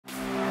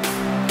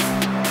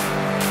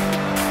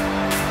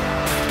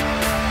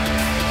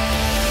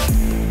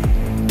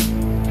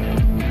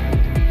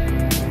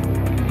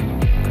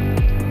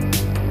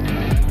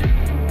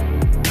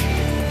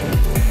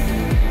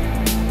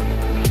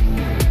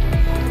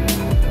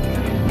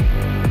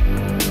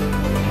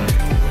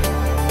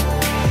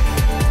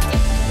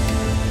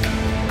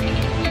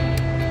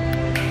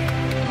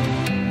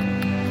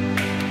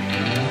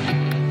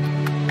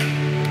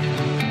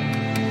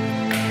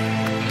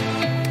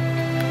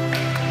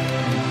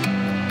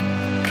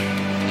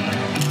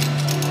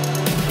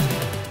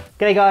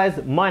G'day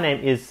guys, my name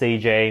is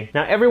CJ.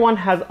 Now everyone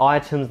has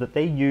items that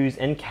they use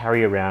and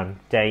carry around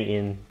day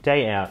in,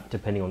 day out,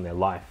 depending on their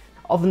life.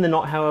 Often than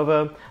not,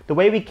 however, the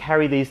way we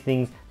carry these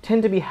things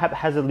tend to be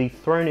haphazardly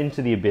thrown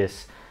into the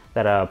abyss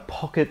that are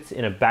pockets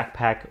in a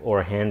backpack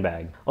or a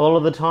handbag. A lot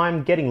of the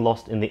time, getting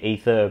lost in the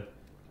ether,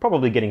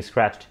 probably getting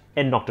scratched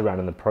and knocked around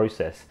in the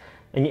process,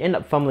 and you end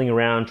up fumbling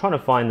around trying to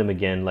find them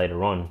again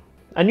later on.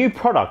 A new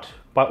product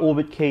by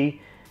OrbitKey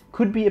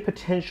could be a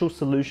potential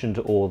solution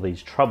to all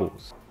these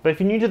troubles. But if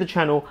you're new to the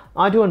channel,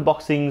 I do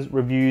unboxings,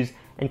 reviews,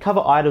 and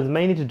cover items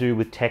mainly to do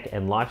with tech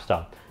and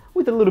lifestyle,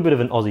 with a little bit of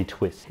an Aussie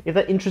twist. If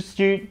that interests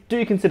you,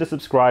 do consider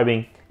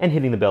subscribing and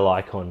hitting the bell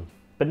icon.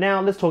 But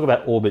now let's talk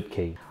about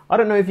OrbitKey. I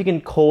don't know if you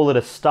can call it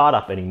a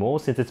startup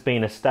anymore since it's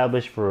been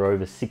established for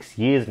over 6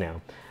 years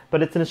now,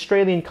 but it's an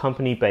Australian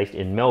company based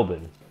in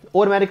Melbourne.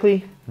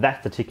 Automatically,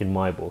 that's the tick in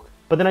my book.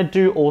 But then I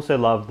do also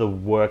love the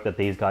work that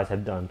these guys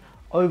have done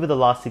over the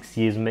last 6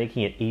 years,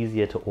 making it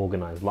easier to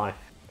organize life.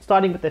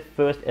 Starting with their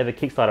first ever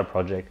Kickstarter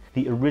project,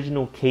 the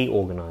original key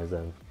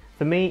organizer.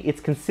 For me,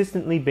 it's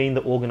consistently been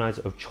the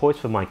organizer of choice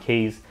for my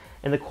keys,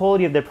 and the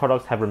quality of their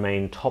products have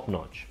remained top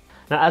notch.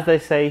 Now, as they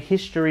say,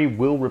 history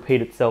will repeat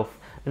itself,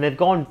 and they've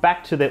gone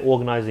back to their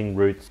organizing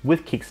roots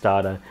with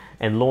Kickstarter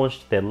and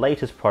launched their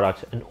latest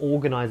product, an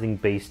organizing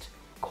beast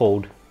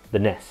called the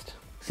Nest.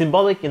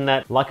 Symbolic in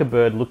that, like a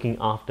bird looking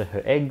after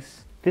her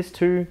eggs, this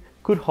too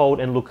could hold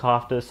and look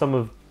after some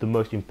of the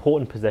most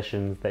important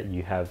possessions that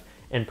you have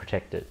and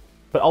protect it.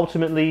 But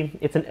ultimately,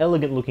 it's an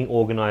elegant looking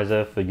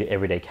organizer for your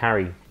everyday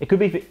carry. It could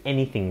be for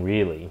anything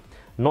really,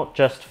 not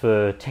just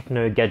for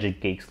techno gadget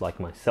geeks like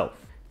myself.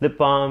 Lip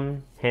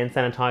balm, hand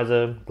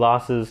sanitizer,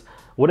 glasses,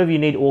 whatever you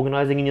need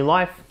organizing in your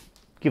life,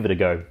 give it a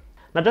go.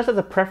 Now, just as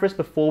a preface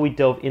before we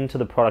delve into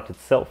the product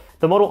itself,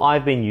 the model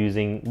I've been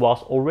using,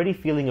 whilst already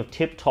feeling of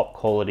tip-top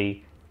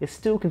quality, is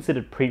still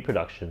considered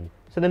pre-production.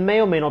 So there may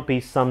or may not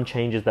be some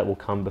changes that will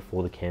come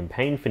before the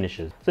campaign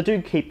finishes. So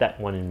do keep that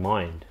one in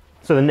mind.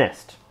 So the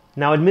Nest.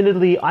 Now,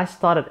 admittedly, I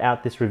started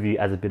out this review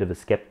as a bit of a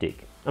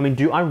skeptic. I mean,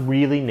 do I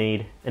really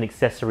need an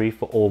accessory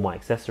for all my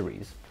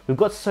accessories? We've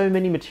got so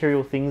many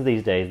material things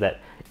these days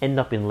that end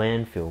up in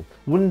landfill.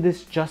 Wouldn't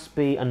this just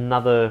be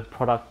another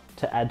product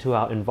to add to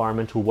our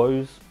environmental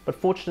woes? But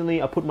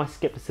fortunately, I put my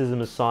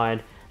skepticism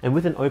aside, and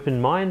with an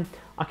open mind,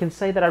 I can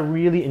say that I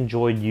really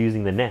enjoyed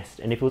using the Nest,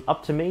 and if it was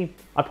up to me,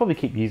 I'd probably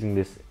keep using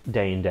this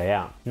day in, day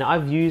out. Now,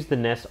 I've used the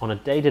Nest on a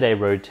day-to-day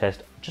road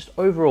test just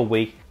over a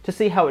week to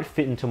see how it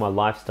fit into my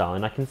lifestyle,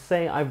 and I can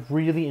say I've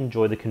really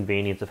enjoyed the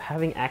convenience of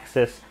having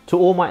access to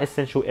all my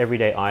essential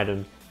everyday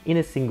items in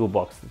a single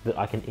box that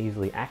I can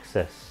easily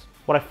access.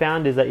 What I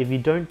found is that if you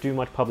don't do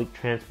much public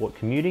transport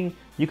commuting,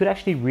 you could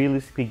actually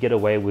realistically get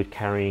away with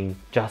carrying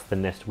just the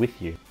Nest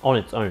with you on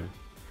its own.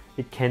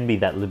 It can be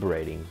that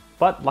liberating.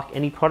 But like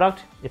any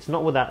product, it's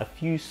not without a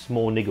few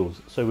small niggles,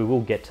 so we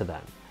will get to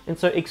that. And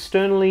so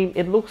externally,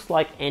 it looks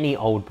like any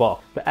old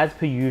box, but as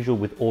per usual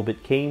with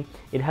OrbitKey,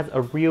 it has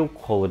a real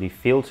quality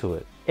feel to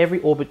it. Every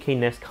OrbitKey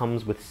Nest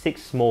comes with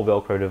 6 small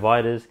Velcro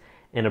dividers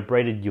and a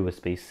braided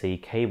USB-C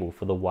cable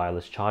for the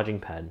wireless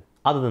charging pad.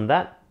 Other than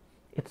that,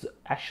 it's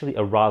actually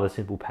a rather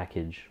simple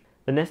package.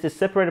 The Nest is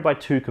separated by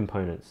 2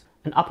 components.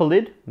 An upper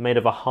lid made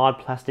of a hard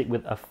plastic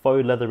with a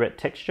faux leatherette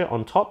texture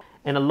on top,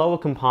 and a lower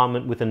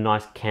compartment with a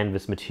nice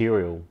canvas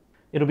material.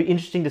 It'll be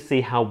interesting to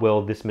see how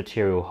well this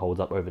material holds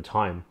up over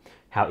time,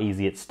 how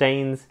easy it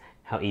stains,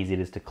 how easy it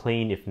is to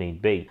clean if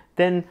need be.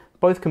 Then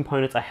both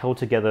components are held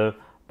together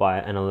by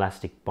an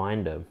elastic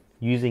binder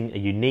using a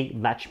unique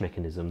latch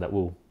mechanism that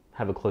we'll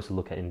have a closer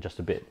look at in just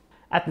a bit.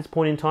 At this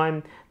point in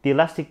time, the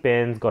elastic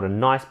band's got a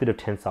nice bit of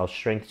tensile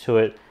strength to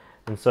it,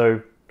 and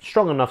so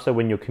strong enough so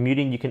when you're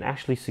commuting you can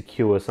actually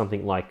secure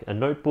something like a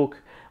notebook,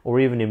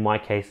 or even in my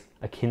case,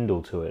 a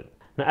Kindle to it.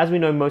 Now, as we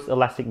know, most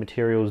elastic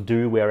materials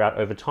do wear out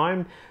over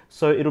time,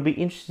 so it'll be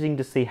interesting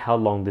to see how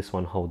long this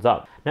one holds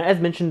up. Now, as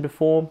mentioned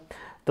before,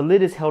 the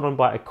lid is held on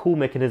by a cool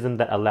mechanism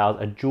that allows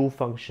a dual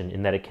function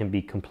in that it can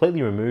be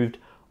completely removed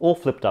or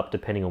flipped up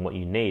depending on what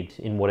you need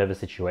in whatever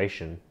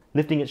situation.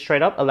 Lifting it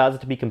straight up allows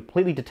it to be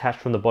completely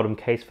detached from the bottom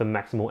case for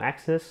maximal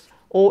access,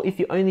 or if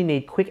you only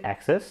need quick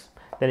access,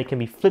 then it can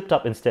be flipped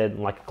up instead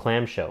like a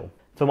clamshell.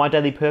 For my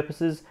daily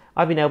purposes,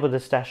 I've been able to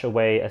stash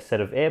away a set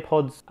of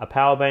AirPods, a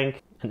power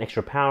bank, an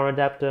extra power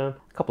adapter,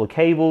 a couple of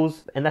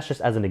cables, and that's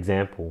just as an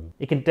example.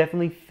 It can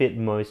definitely fit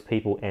most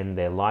people and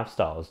their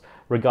lifestyles,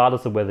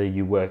 regardless of whether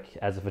you work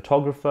as a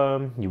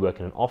photographer, you work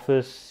in an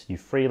office, you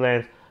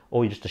freelance,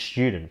 or you're just a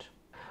student.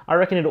 I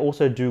reckon it'll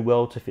also do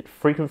well to fit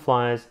frequent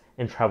flyers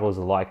and travelers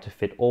alike, to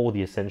fit all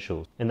the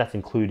essentials, and that's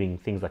including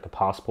things like a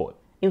passport.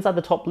 Inside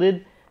the top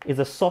lid is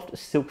a soft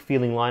silk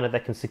feeling liner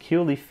that can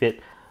securely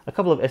fit a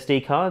couple of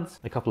SD cards,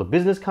 a couple of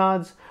business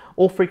cards,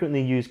 or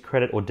frequently used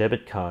credit or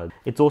debit cards.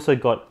 It's also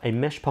got a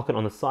mesh pocket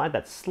on the side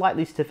that's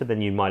slightly stiffer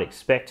than you might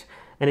expect,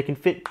 and it can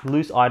fit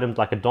loose items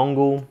like a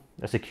dongle,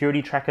 a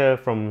security tracker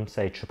from,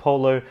 say,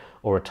 Tripolo,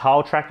 or a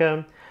tile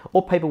tracker,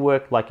 or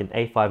paperwork like an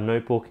A5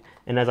 notebook,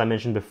 and as I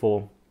mentioned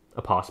before,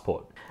 a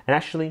passport. And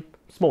actually,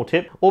 Small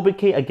tip,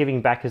 OrbitKey are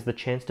giving backers the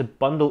chance to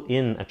bundle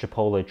in a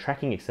Chipotle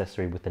tracking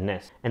accessory with the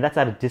Nest, and that's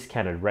at a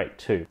discounted rate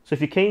too. So if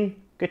you're keen,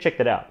 go check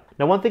that out.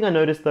 Now one thing I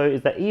noticed though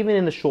is that even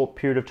in the short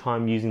period of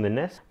time using the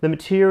Nest, the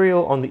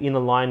material on the inner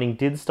lining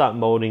did start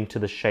molding to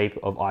the shape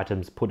of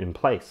items put in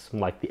place,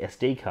 like the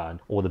SD card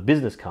or the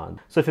business card.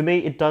 So for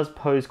me, it does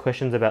pose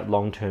questions about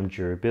long-term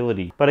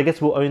durability, but I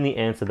guess we'll only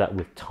answer that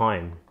with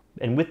time.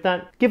 And with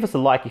that, give us a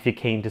like if you're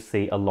keen to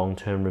see a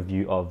long-term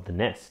review of the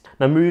Nest.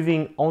 Now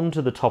moving on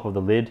to the top of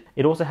the lid,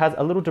 it also has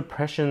a little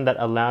depression that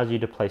allows you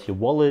to place your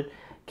wallet,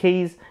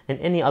 keys, and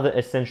any other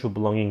essential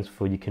belongings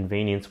for your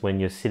convenience when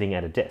you're sitting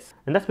at a desk.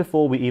 And that's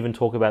before we even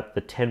talk about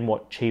the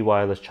 10-watt Qi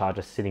wireless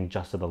charger sitting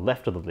just to the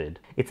left of the lid.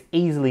 It's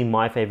easily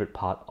my favorite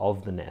part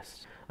of the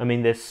Nest. I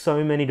mean, there's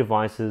so many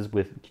devices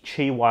with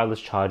Qi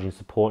wireless charging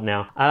support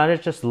now, and I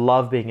just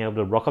love being able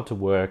to rock up to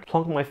work,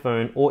 plonk my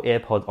phone or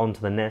AirPods onto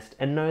the Nest,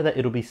 and know that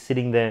it'll be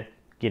sitting there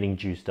getting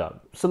juiced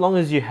up. So long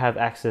as you have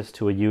access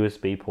to a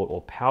USB port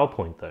or power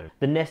point though.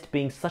 The Nest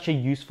being such a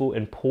useful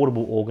and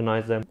portable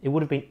organizer, it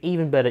would have been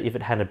even better if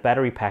it had a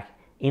battery pack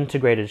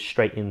integrated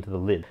straight into the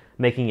lid,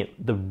 making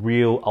it the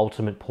real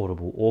ultimate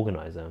portable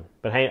organizer.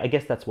 But hey, I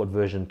guess that's what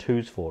version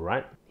 2's for,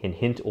 right? Hint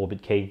hint,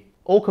 OrbitKey.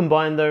 All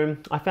combined though,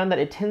 I found that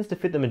it tends to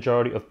fit the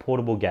majority of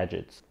portable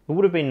gadgets. It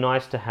would have been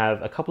nice to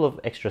have a couple of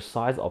extra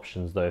size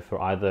options though for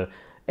either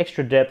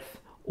extra depth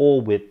or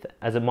width,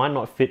 as it might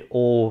not fit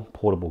all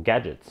portable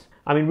gadgets.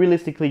 I mean,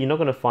 realistically, you're not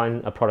going to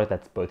find a product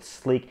that's both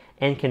sleek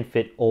and can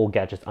fit all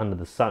gadgets under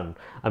the sun.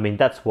 I mean,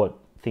 that's what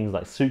things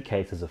like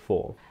suitcases are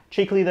for.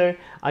 Cheekily though,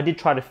 I did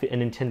try to fit a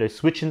Nintendo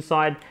Switch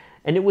inside,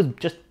 and it was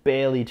just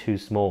barely too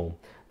small.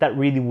 That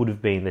really would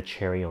have been the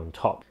cherry on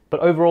top.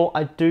 But overall,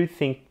 I do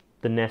think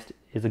the Nest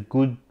is a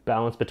good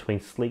balance between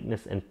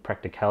sleekness and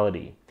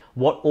practicality.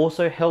 What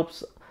also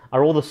helps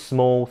are all the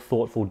small,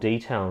 thoughtful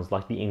details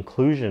like the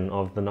inclusion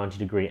of the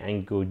 90-degree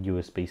angled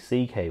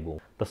USB-C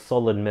cable, the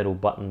solid metal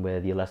button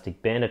where the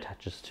elastic band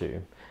attaches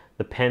to,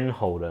 the pen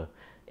holder,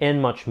 and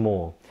much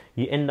more.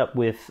 You end up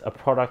with a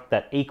product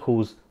that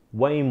equals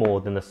way more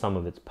than the sum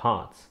of its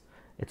parts.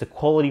 It's a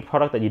quality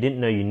product that you didn't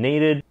know you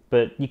needed,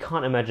 but you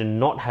can't imagine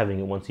not having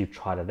it once you've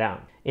tried it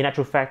out. In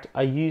actual fact,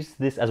 I used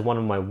this as one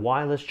of my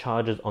wireless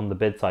chargers on the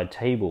bedside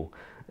table,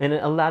 and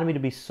it allowed me to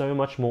be so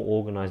much more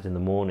organized in the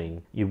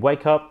morning. You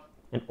wake up,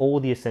 and all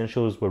the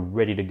essentials were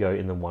ready to go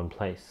in the one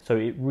place. So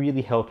it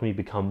really helped me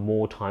become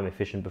more time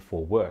efficient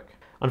before work.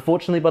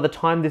 Unfortunately, by the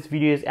time this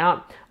video is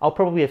out, I'll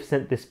probably have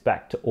sent this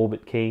back to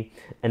OrbitKey,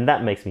 and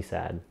that makes me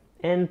sad.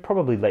 And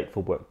probably late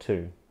for work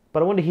too.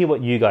 But I want to hear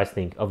what you guys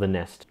think of the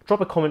Nest.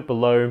 Drop a comment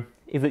below.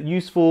 Is it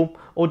useful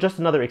or just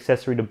another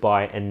accessory to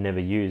buy and never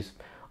use?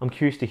 I'm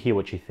curious to hear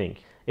what you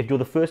think. If you're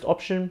the first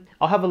option,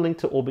 I'll have a link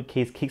to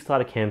OrbitKey's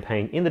Kickstarter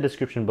campaign in the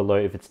description below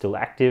if it's still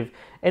active,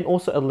 and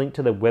also a link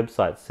to their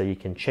website so you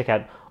can check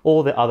out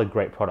all their other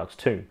great products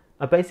too.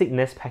 A basic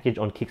Nest package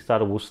on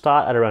Kickstarter will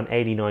start at around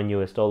 89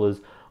 US dollars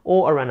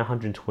or around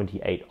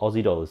 128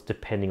 Aussie dollars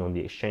depending on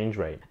the exchange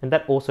rate, and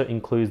that also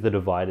includes the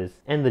dividers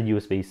and the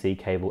USB-C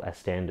cable as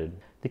standard.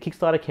 The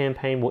Kickstarter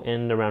campaign will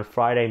end around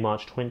Friday,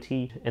 March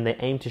 20, and they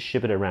aim to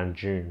ship it around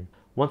June.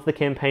 Once the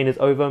campaign is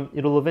over,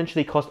 it'll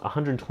eventually cost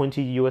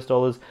 120 US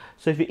dollars,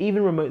 so if you're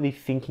even remotely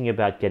thinking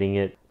about getting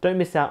it, don't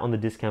miss out on the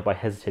discount by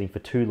hesitating for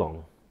too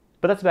long.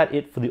 But that's about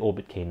it for the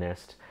OrbitKey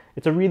Nest.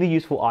 It's a really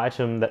useful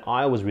item that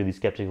I was really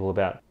skeptical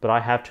about, but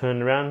I have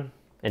turned around,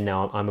 and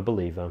now I'm a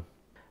believer.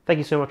 Thank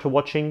you so much for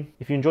watching.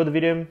 If you enjoyed the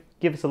video,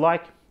 give us a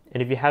like,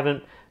 and if you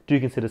haven't, do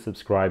consider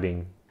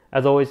subscribing.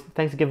 As always,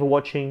 thanks again for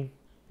watching,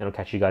 and I'll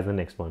catch you guys in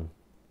the next one.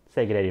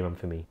 Say good day to your mum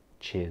for me.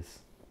 Cheers.